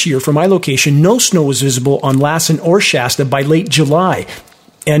 This year, from my location, no snow was visible on Lassen or Shasta by late July.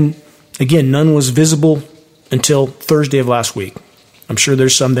 And again, none was visible until Thursday of last week. I'm sure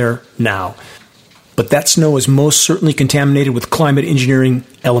there's some there now. But that snow is most certainly contaminated with climate engineering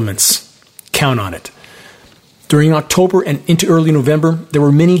elements. Count on it. During October and into early November, there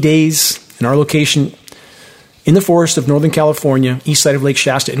were many days in our location in the forest of Northern California, east side of Lake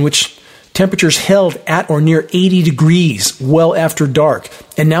Shasta, in which temperatures held at or near 80 degrees well after dark.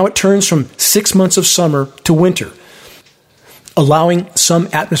 And now it turns from 6 months of summer to winter. Allowing some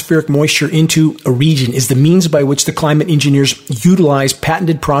atmospheric moisture into a region is the means by which the climate engineers utilize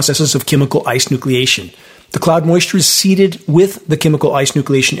patented processes of chemical ice nucleation. The cloud moisture is seeded with the chemical ice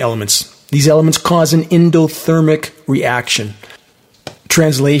nucleation elements. These elements cause an endothermic reaction.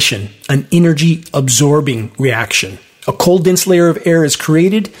 Translation, an energy-absorbing reaction. A cold, dense layer of air is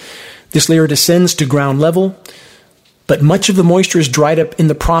created. This layer descends to ground level, but much of the moisture is dried up in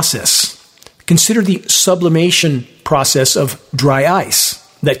the process. Consider the sublimation process of dry ice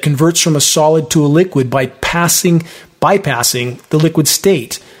that converts from a solid to a liquid by bypassing the liquid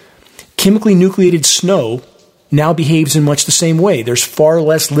state. Chemically nucleated snow now behaves in much the same way. There's far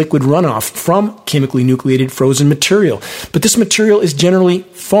less liquid runoff from chemically nucleated frozen material. But this material is generally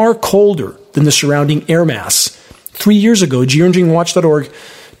far colder than the surrounding air mass. 3 years ago, geoengineeringwatch.org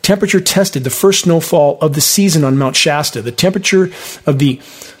temperature tested the first snowfall of the season on Mount Shasta. The temperature of the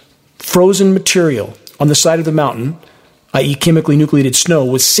frozen material on the side of the mountain, i.e. chemically nucleated snow,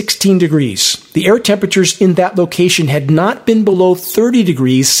 was 16 degrees. The air temperatures in that location had not been below 30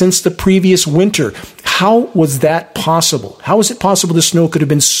 degrees since the previous winter. How was that possible? How is it possible the snow could have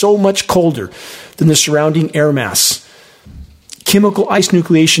been so much colder than the surrounding air mass? Chemical ice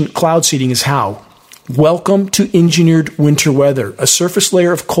nucleation cloud seeding is how. Welcome to engineered winter weather, a surface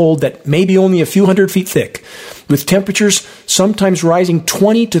layer of cold that may be only a few hundred feet thick, with temperatures sometimes rising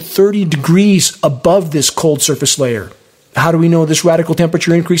 20 to 30 degrees above this cold surface layer. How do we know this radical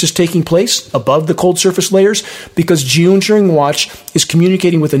temperature increase is taking place above the cold surface layers? Because Geoengineering Watch is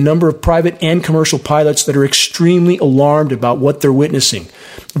communicating with a number of private and commercial pilots that are extremely alarmed about what they're witnessing.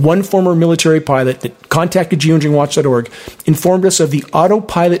 One former military pilot that contacted geoengineeringwatch.org informed us of the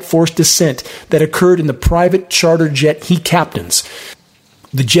autopilot forced descent that occurred in the private charter jet he captains.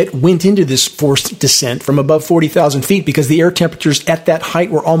 The jet went into this forced descent from above 40,000 feet because the air temperatures at that height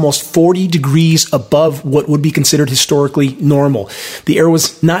were almost 40 degrees above what would be considered historically normal. The air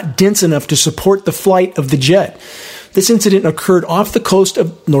was not dense enough to support the flight of the jet. This incident occurred off the coast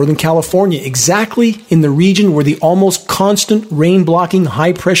of Northern California, exactly in the region where the almost constant rain-blocking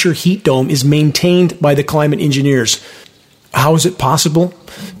high-pressure heat dome is maintained by the climate engineers. How is it possible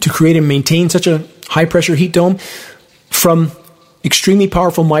to create and maintain such a high-pressure heat dome? From extremely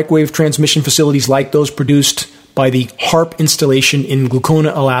powerful microwave transmission facilities like those produced by the HARP installation in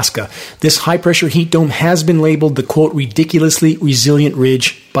Glucona, Alaska. This high-pressure heat dome has been labeled the, quote, ridiculously resilient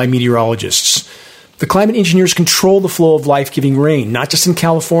ridge by meteorologists. The climate engineers control the flow of life-giving rain, not just in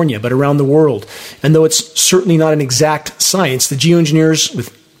California, but around the world. And though it's certainly not an exact science, the geoengineers, with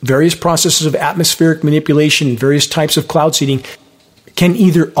various processes of atmospheric manipulation and various types of cloud seeding, can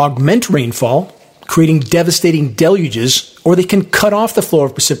either augment rainfall, creating devastating deluges, or they can cut off the flow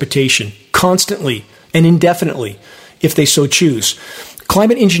of precipitation constantly and indefinitely if they so choose.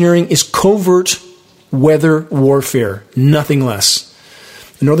 Climate engineering is covert weather warfare, nothing less.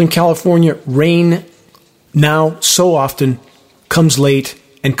 In Northern California, rain now so often comes late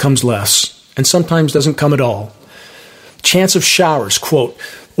and comes less, and sometimes doesn't come at all. Chance of showers, quote,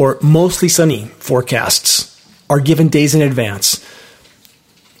 or mostly sunny forecasts are given days in advance.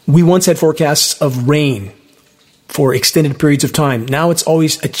 We once had forecasts of rain for extended periods of time. Now it's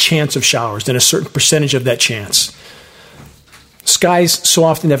always a chance of showers and a certain percentage of that chance. Skies so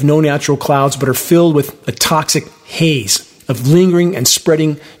often have no natural clouds but are filled with a toxic haze of lingering and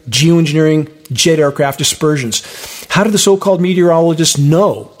spreading geoengineering jet aircraft dispersions. How do the so-called meteorologists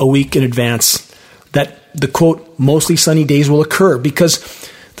know a week in advance that the, quote, mostly sunny days will occur? Because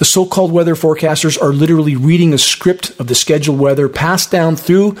the so-called weather forecasters are literally reading a script of the scheduled weather passed down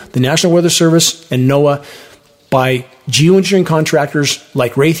through the National Weather Service and NOAA by geoengineering contractors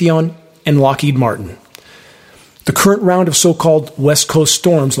like Raytheon and Lockheed Martin. The current round of so-called West Coast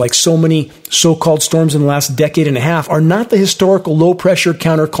storms, like so many so-called storms in the last decade and a half, are not the historical low-pressure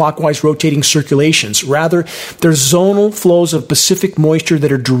counterclockwise rotating circulations. Rather, they're zonal flows of Pacific moisture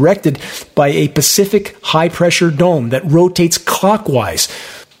that are directed by a Pacific high-pressure dome that rotates clockwise.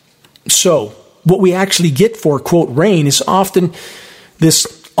 So, what we actually get for, quote, rain is often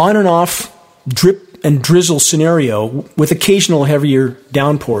this on and off drip and drizzle scenario with occasional heavier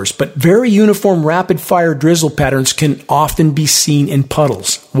downpours, but very uniform rapid-fire drizzle patterns can often be seen in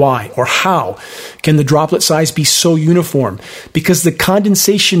puddles. Why or how can the droplet size be so uniform? Because the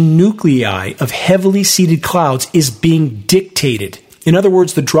condensation nuclei of heavily seeded clouds is being dictated. In other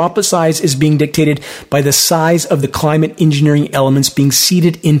words, the droplet size is being dictated by the size of the climate engineering elements being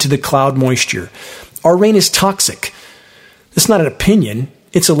seeded into the cloud moisture. Our rain is toxic. It's not an opinion.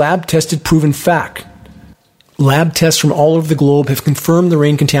 It's a lab-tested, proven fact. Lab tests from all over the globe have confirmed the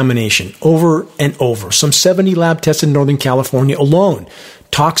rain contamination over and over. Some 70 lab tests in Northern California alone.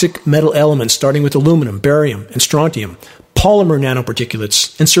 Toxic metal elements starting with aluminum, barium, and strontium. Polymer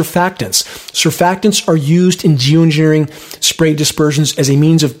nanoparticulates, and surfactants. Surfactants are used in geoengineering spray dispersions as a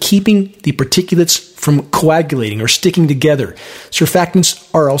means of keeping the particulates from coagulating or sticking together. Surfactants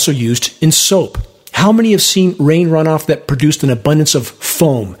are also used in soap. How many have seen rain runoff that produced an abundance of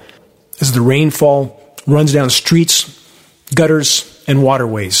foam as the rainfall runs down streets, gutters, and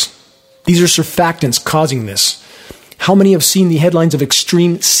waterways? These are surfactants causing this. How many have seen the headlines of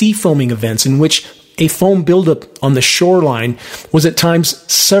extreme sea foaming events in which a foam buildup on the shoreline was at times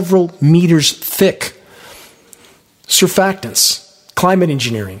several meters thick? Surfactants, climate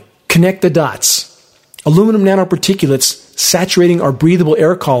engineering, connect the dots. Aluminum nanoparticulates saturating our breathable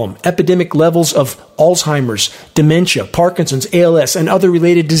air column, epidemic levels of Alzheimer's, dementia, Parkinson's, ALS, and other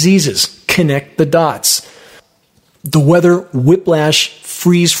related diseases. Connect the dots. The weather whiplash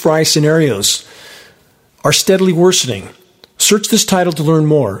freeze-fry scenarios are steadily worsening. Search this title to learn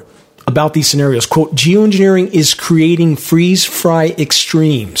more about these scenarios. Quote, geoengineering is creating freeze-fry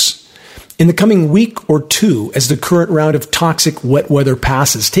extremes. In the coming week or two, as the current round of toxic wet weather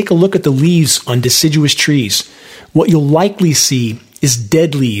passes, take a look at the leaves on deciduous trees. What you'll likely see is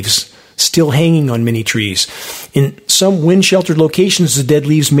dead leaves still hanging on many trees. In some wind-sheltered locations, the dead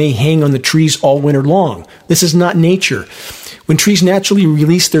leaves may hang on the trees all winter long. This is not nature. When trees naturally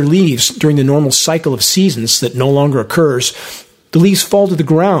release their leaves during the normal cycle of seasons that no longer occurs, the leaves fall to the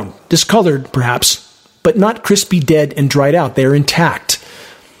ground, discolored perhaps, but not crispy dead and dried out. They are intact.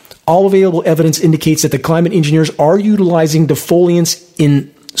 All available evidence indicates that the climate engineers are utilizing defoliants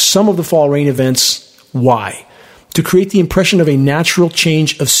in some of the fall rain events. Why? To create the impression of a natural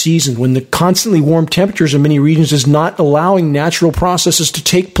change of season when the constantly warm temperatures in many regions is not allowing natural processes to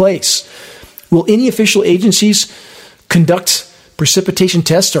take place. Will any official agencies conduct precipitation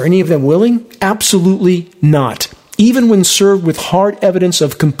tests, are any of them willing? Absolutely not. Even when served with hard evidence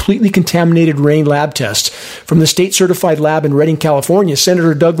of completely contaminated rain lab tests from the state-certified lab in Redding, California,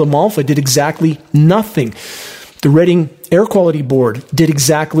 Senator Doug LaMalfa did exactly nothing. The Redding Air Quality Board did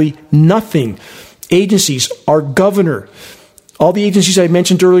exactly nothing. Agencies, our governor, all the agencies I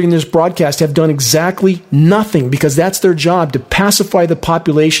mentioned earlier in this broadcast have done exactly nothing because that's their job, to pacify the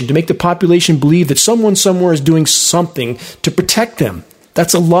population, to make the population believe that someone somewhere is doing something to protect them.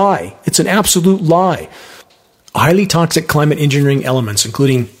 That's a lie. It's an absolute lie. Highly toxic climate engineering elements,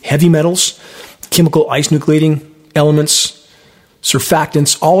 including heavy metals, chemical ice nucleating elements,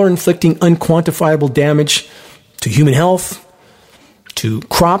 surfactants, all are inflicting unquantifiable damage to human health, to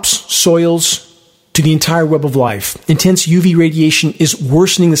crops, soils, to the entire web of life. Intense UV radiation is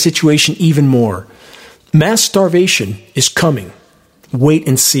worsening the situation even more. Mass starvation is coming. Wait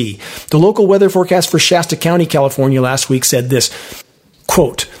and see. The local weather forecast for Shasta County, California last week said this,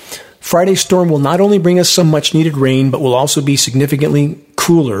 quote, Friday's storm will not only bring us some much-needed rain, but will also be significantly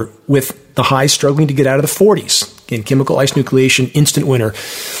cooler, with the highs struggling to get out of the 40s. Again, chemical ice nucleation, instant winter.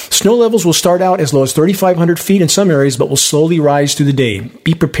 Snow levels will start out as low as 3,500 feet in some areas, but will slowly rise through the day.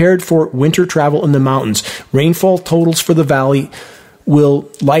 Be prepared for winter travel in the mountains. Rainfall totals for the valley will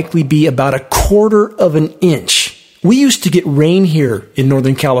likely be about 1/4 of an inch. We used to get rain here in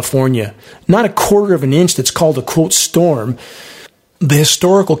Northern California. Not 1/4 of an inch that's called a, quote, storm. The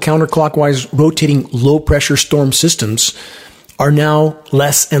historical counterclockwise rotating low-pressure storm systems are now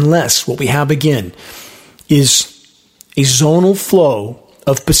less and less. What we have again is a zonal flow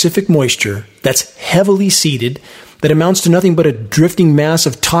of Pacific moisture that's heavily seeded, that amounts to nothing but a drifting mass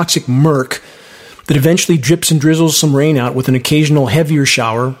of toxic murk that eventually drips and drizzles some rain out with an occasional heavier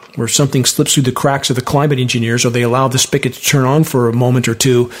shower where something slips through the cracks of the climate engineers, or they allow the spigot to turn on for a moment or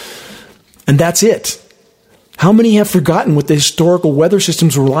two. And that's it. How many have forgotten what the historical weather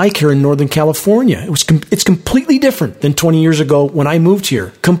systems were like here in Northern California? It's completely different than 20 years ago when I moved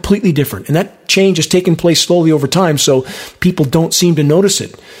here. Completely different. And that change has taken place slowly over time, so people don't seem to notice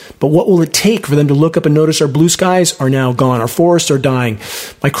it. But what will it take for them to look up and notice our blue skies are now gone, our forests are dying,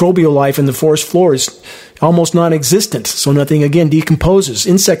 microbial life in the forest floor is almost non-existent, so nothing, again, decomposes.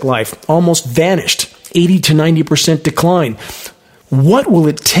 Insect life almost vanished, 80 to 90% decline. What will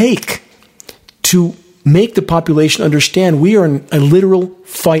it take to make the population understand we are in a literal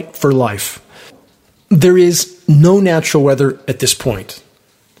fight for life? There is no natural weather at this point.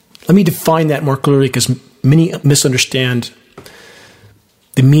 Let me define that more clearly, because many misunderstand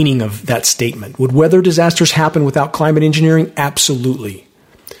the meaning of that statement. Would weather disasters happen without climate engineering? Absolutely.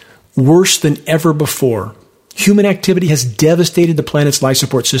 Worse than ever before. Human activity has devastated the planet's life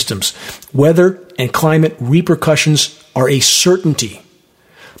support systems. Weather and climate repercussions are a certainty.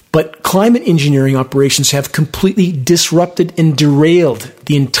 But climate engineering operations have completely disrupted and derailed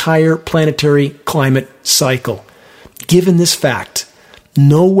the entire planetary climate cycle. Given this fact,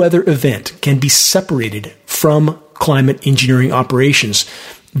 no weather event can be separated from climate engineering operations.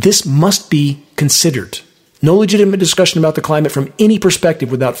 This must be considered. No legitimate discussion about the climate from any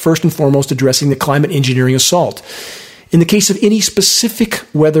perspective without first and foremost addressing the climate engineering assault. In the case of any specific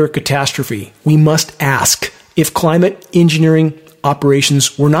weather catastrophe, we must ask if climate engineering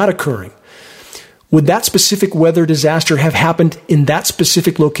operations were not occurring. Would that specific weather disaster have happened in that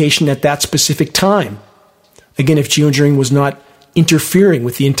specific location at that specific time? Again, if geoengineering was not interfering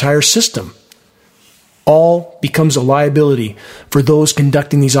with the entire system. All becomes a liability for those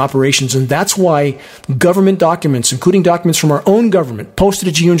conducting these operations, and that's why government documents, including documents from our own government, posted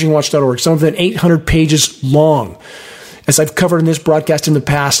at geoengineeringwatch.org, some of them 800 pages long, as I've covered in this broadcast in the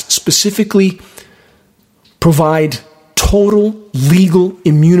past, specifically provide total legal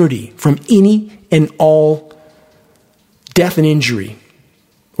immunity from any and all death and injury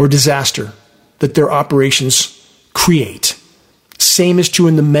or disaster that their operations create. Same is true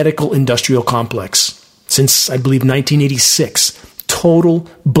in the medical industrial complex. Since, I believe, 1986, total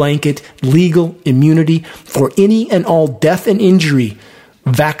blanket legal immunity for any and all death and injury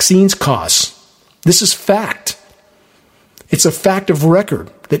vaccines cause. This is fact. It's a fact of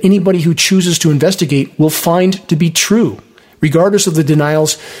record that anybody who chooses to investigate will find to be true, regardless of the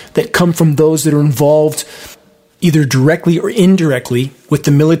denials that come from those that are involved either directly or indirectly with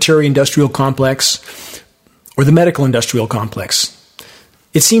the military-industrial complex or the medical-industrial complex.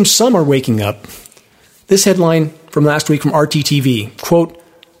 It seems some are waking up. This headline from last week from RTTV, quote,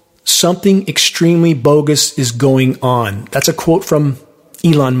 "Something extremely bogus is going on." That's a quote from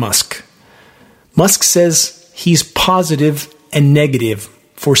Elon Musk. Musk says he's positive and negative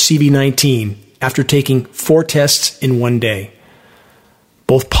for CV-19 after taking 4 tests in one day.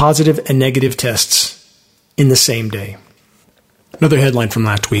 Both positive and negative tests in the same day. Another headline from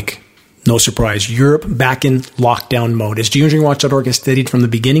last week. No surprise. Europe back in lockdown mode. As geoengineeringwatch.org has stated from the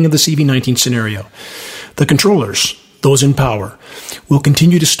beginning of the CV19 scenario, the controllers, those in power, will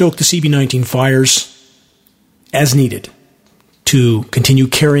continue to stoke the CV19 fires as needed to continue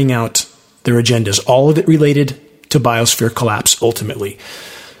carrying out their agendas, all of it related to biosphere collapse ultimately.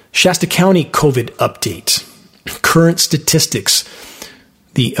 Shasta County COVID update. Current statistics.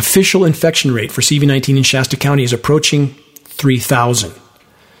 The official infection rate for CV19 in Shasta County is approaching 3,000.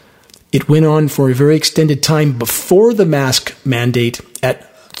 It went on for a very extended time before the mask mandate at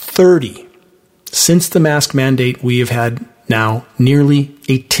 30. Since the mask mandate, we have had now nearly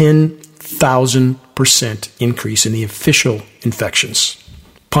a 10,000% increase in the official infections.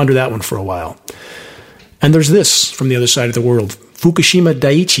 Ponder that one for a while. And there's this from the other side of the world. Fukushima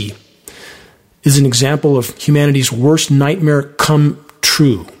Daiichi is an example of humanity's worst nightmare come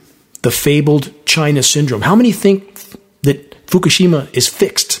true. The fabled China syndrome. How many think that Fukushima is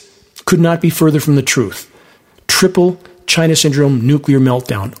fixed? Could not be further from the truth. Triple China syndrome nuclear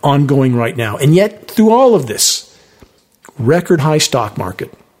meltdown ongoing right now. And yet, through all of this, record high stock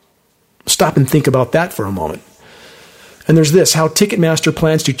market. Stop and think about that for a moment. And there's this, how Ticketmaster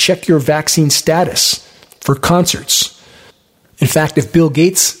plans to check your vaccine status for concerts. In fact, if Bill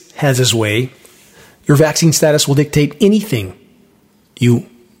Gates has his way, your vaccine status will dictate anything you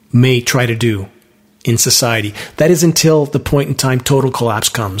may try to do in society. That is until the point in time total collapse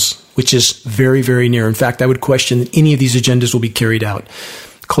comes, which is very, very near. In fact, I would question that any of these agendas will be carried out.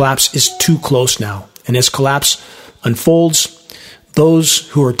 Collapse is too close now. And as collapse unfolds, those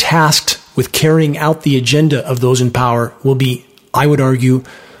who are tasked with carrying out the agenda of those in power will be, I would argue,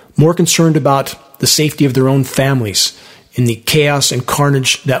 more concerned about the safety of their own families in the chaos and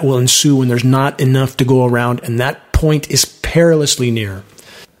carnage that will ensue when there's not enough to go around. And that point is perilously near.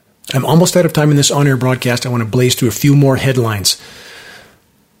 I'm almost out of time in this on-air broadcast. I want to blaze through a few more headlines.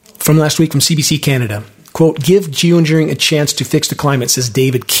 From last week from CBC Canada, quote, give geoengineering a chance to fix the climate, says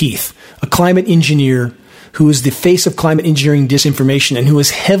David Keith, a climate engineer who is the face of climate engineering disinformation and who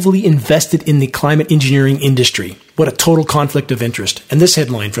is heavily invested in the climate engineering industry. What a total conflict of interest. And this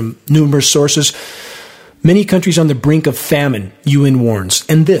headline from numerous sources, many countries on the brink of famine, UN warns.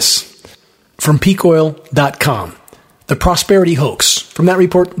 And this from peakoil.com. The prosperity hoax. From that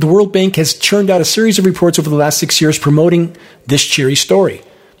report, the World Bank has churned out a series of reports over the last 6 years promoting this cheery story.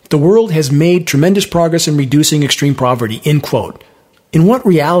 The world has made tremendous progress in reducing extreme poverty, end quote. In what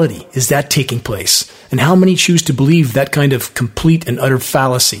reality is that taking place? And how many choose to believe that kind of complete and utter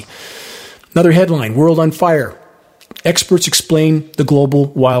fallacy? Another headline, World on Fire. Experts explain the global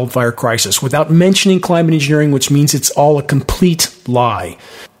wildfire crisis without mentioning climate engineering, which means it's all a complete lie.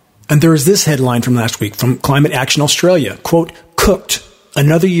 And there is this headline from last week from Climate Action Australia, quote, cooked,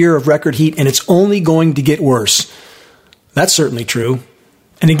 another year of record heat, and it's only going to get worse. That's certainly true.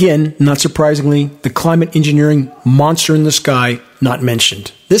 And again, not surprisingly, the climate engineering monster in the sky not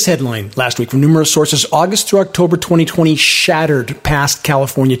mentioned. This headline last week from numerous sources, August through October 2020 shattered past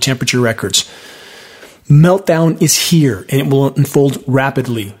California temperature records. Meltdown is here, and it will unfold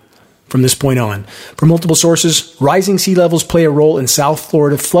rapidly from this point on. From multiple sources, rising sea levels play a role in South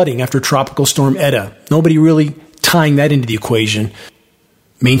Florida flooding after Tropical Storm Eta. Nobody really tying that into the equation.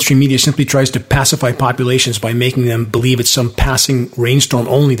 Mainstream media simply tries to pacify populations by making them believe it's some passing rainstorm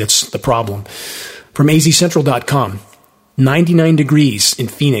only that's the problem. From azcentral.com, 99 degrees in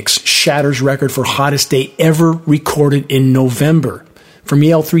Phoenix shatters record for hottest day ever recorded in November. From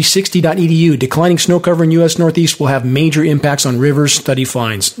EL360.edu, declining snow cover in U.S. Northeast will have major impacts on rivers, study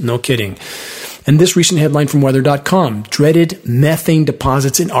finds. No kidding. And this recent headline from weather.com, dreaded methane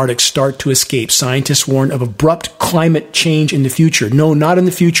deposits in Arctic start to escape. Scientists warn of abrupt climate change in the future. No, not in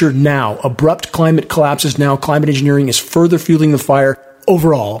the future, now. Abrupt climate collapses now. Climate engineering is further fueling the fire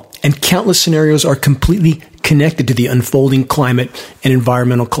overall. And countless scenarios are completely connected to the unfolding climate and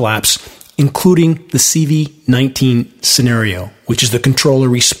environmental collapse, including the CV19 scenario, which is the controller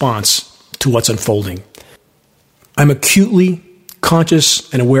response to what's unfolding. I'm acutely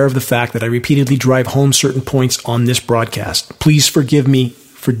conscious and aware of the fact that I repeatedly drive home certain points on this broadcast. Please forgive me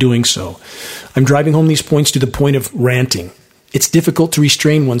for doing so. I'm driving home these points to the point of ranting. It's difficult to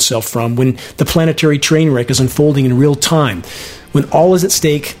restrain oneself from when the planetary train wreck is unfolding in real time, when all is at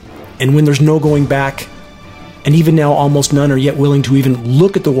stake, and when there's no going back. And even now, almost none are yet willing to even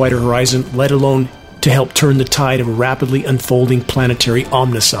look at the wider horizon, let alone to help turn the tide of a rapidly unfolding planetary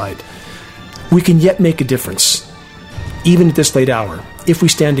omnicide. We can yet make a difference, even at this late hour, if we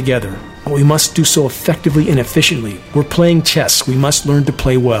stand together. But we must do so effectively and efficiently. We're playing chess. We must learn to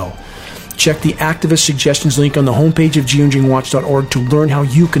play well. Check the activist suggestions link on the homepage of geoengineeringwatch.org to learn how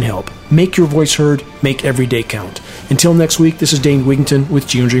you can help. Make your voice heard. Make every day count. Until next week, this is Dane Wigington with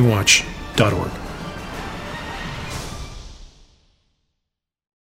geoengineeringwatch.org.